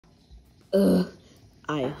Ugh.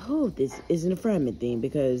 I hope this isn't a fragment thing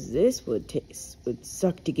because this would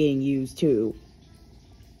suck to getting used too.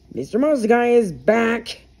 Mr. Monster Guy is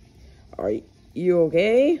back. Are you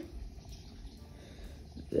okay?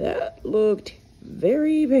 That looked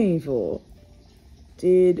very painful.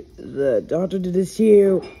 Did the doctor do this to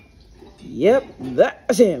you? Yep,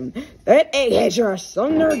 that's him. That egghead sure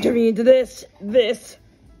some nerve to me into this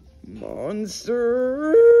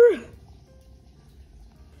monster.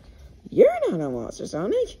 You're not a monster,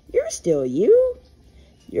 Sonic. You're still you.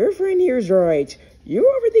 Your friend here's right. You're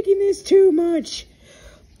overthinking this too much.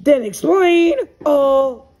 Then explain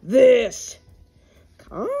all this.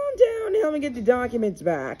 Calm down and help me get the documents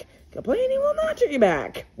back. Complaining will not take you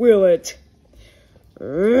back, will it?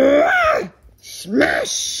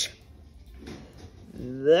 Smash!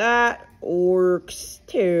 That works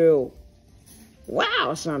too.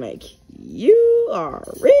 Wow, Sonic, you are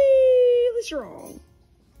really strong.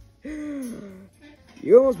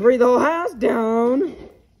 You almost breathed the whole house down.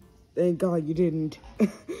 Thank God you didn't.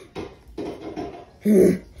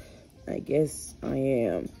 I guess I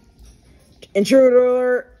am. Intruder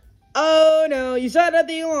alert! Oh no, you set up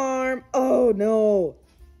the alarm! Oh no!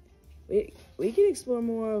 We can explore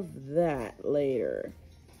more of that later.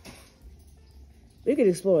 We could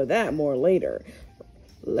explore that more later.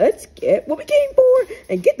 Let's get what we came for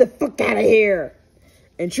and get the fuck out of here!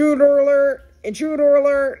 Intruder alert! Intruder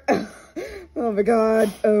alert! Oh my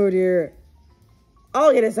god, oh dear.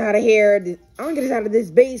 I'll get us out of here. I'll get us out of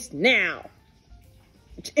this base now.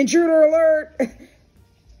 Intruder alert!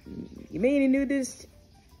 You may not know this.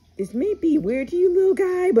 This may be weird to you, little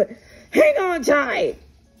guy, but hang on tight.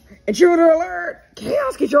 Intruder alert!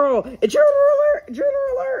 Chaos control! Intruder alert! Intruder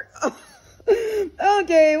alert!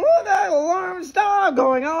 Okay, will that alarm stop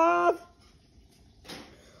going off?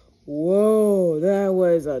 Whoa, that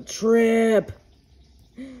was a trip.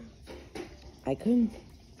 I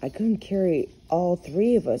couldn't carry all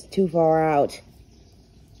three of us too far out.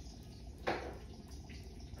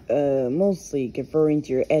 Mostly conferring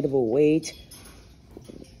to your edible weight.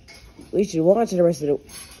 We should watch the rest of the...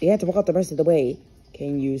 You have to walk the rest of the way.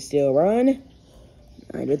 Can you still run?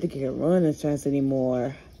 I don't think you can run as fast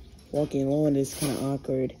anymore. Walking alone is kind of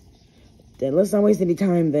awkward. Then let's not waste any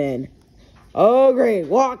time then. Oh, great.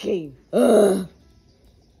 Walking. Ugh.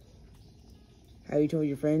 Have you told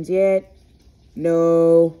your friends yet?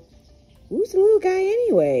 No. Who's the little guy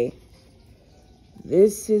anyway?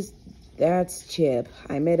 That's Chip.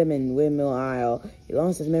 I met him in Windmill Isle. He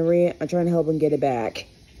lost his memory. I'm trying to help him get it back.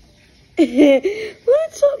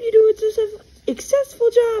 Let's hope you do a successful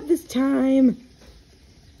job this time.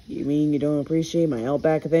 You mean you don't appreciate my help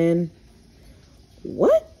back then?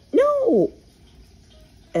 What? No.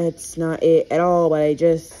 That's not it at all, but I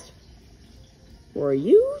just... Were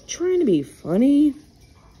you trying to be funny?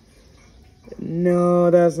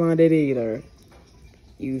 No, that's not it either.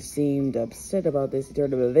 You seemed upset about this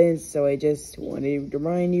turn of events, so I just wanted to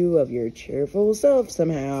remind you of your cheerful self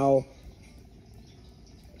somehow.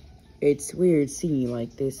 It's weird seeing you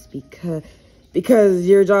like this because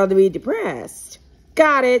you're drawn to be depressed.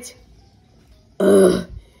 Got it. Ugh.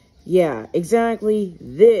 Yeah, exactly.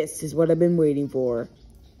 This is what I've been waiting for.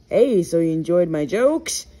 Hey, so you enjoyed my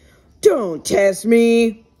jokes? Don't test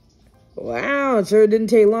me. Wow, it sure didn't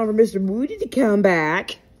take long for Mr. Moody to come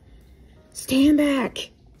back. Stand back.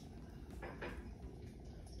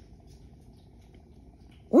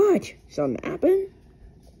 What? Something happened?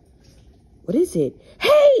 What is it?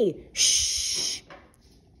 Hey! Shh!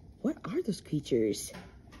 What are those creatures?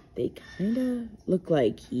 They kinda look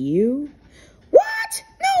like you. What?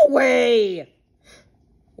 No way!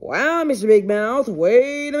 Wow, Mr. Big Mouth,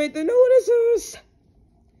 way to make the notices.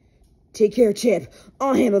 Take care, Chip.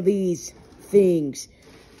 I'll handle these things.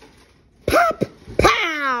 Pop!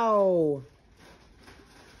 Pow!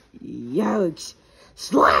 Yikes.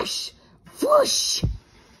 Slash! Whoosh!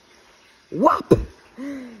 Whop!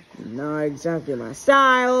 Not exactly my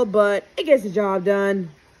style, but it gets the job done.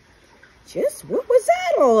 Just what was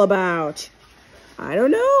that all about? I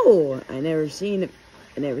don't know. I never seen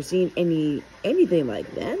anything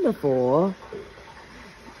like that before.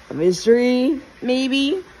 A mystery,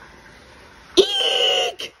 maybe?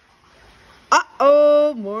 Eek!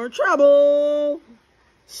 Uh-oh, more trouble.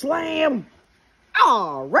 Slam!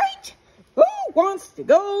 All right. Who wants to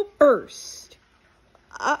go first?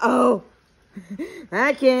 Uh-oh.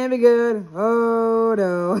 That can't be good. Oh,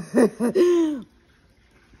 no.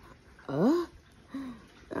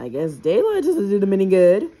 I guess daylight doesn't do them any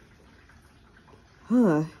good.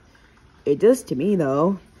 Huh. It does to me,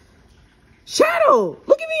 though. Shadow!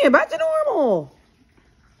 Look at me, I'm back to normal!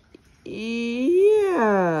 Yeah,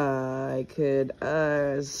 I could,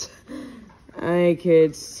 I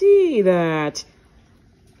could see that.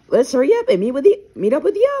 Let's hurry up and meet up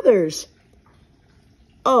with the others.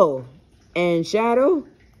 Oh, and Shadow,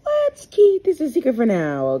 let's keep this a secret for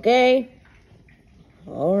now, okay?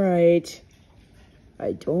 Alright.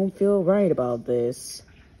 I don't feel right about this.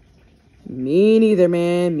 Me neither,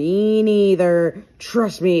 man. Me neither.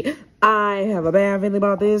 Trust me, I have a bad feeling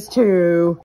about this too.